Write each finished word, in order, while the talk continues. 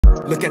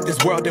Look at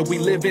this world that we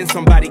live in,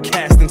 somebody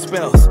casting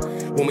spells.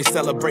 When we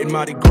celebrate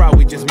Mardi Gras,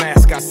 we just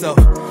mask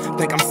ourselves.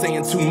 Think I'm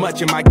saying too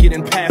much, am I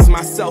getting past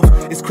myself?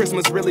 Is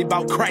Christmas really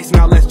about Christ?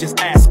 Now let's just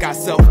ask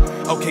ourselves.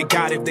 Okay,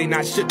 God, if they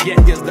not shook yet,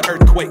 here's the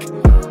earthquake.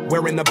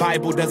 Where in the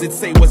Bible does it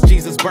say was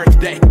Jesus'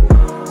 birthday?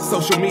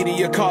 Social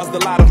media caused a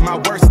lot of my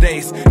worst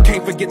days.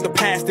 Can't forget the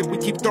past if we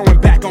keep throwing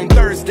back on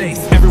Thursdays.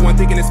 Everyone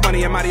thinking it's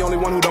funny, am I the only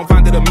one who don't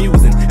find it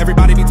amusing?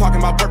 Everybody be talking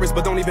about purpose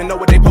but don't even know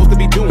what they supposed to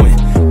be doing.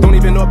 Don't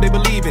even know if they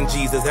believe in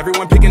Jesus.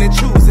 Everyone picking and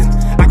choosing.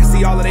 I can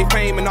see all of their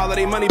fame and all of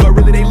their money, but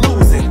really they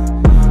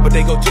losing. But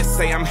they go just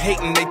say I'm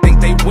hating, they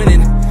think they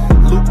winning.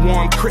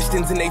 Lukewarm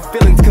Christians in their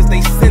feelings cause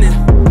they sinning.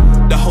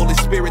 The Holy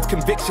Spirit's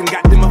conviction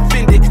got them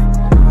offended.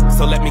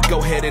 So let me go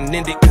ahead and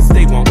end it cause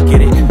they won't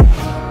get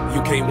it.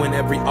 You can't win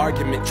every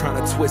argument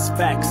trying to twist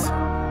facts.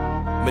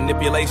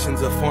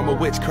 Manipulation's a form of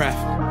witchcraft.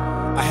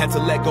 I had to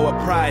let go of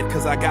pride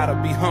cause I gotta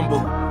be humble.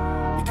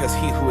 Because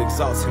he who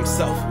exalts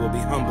himself will be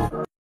humble.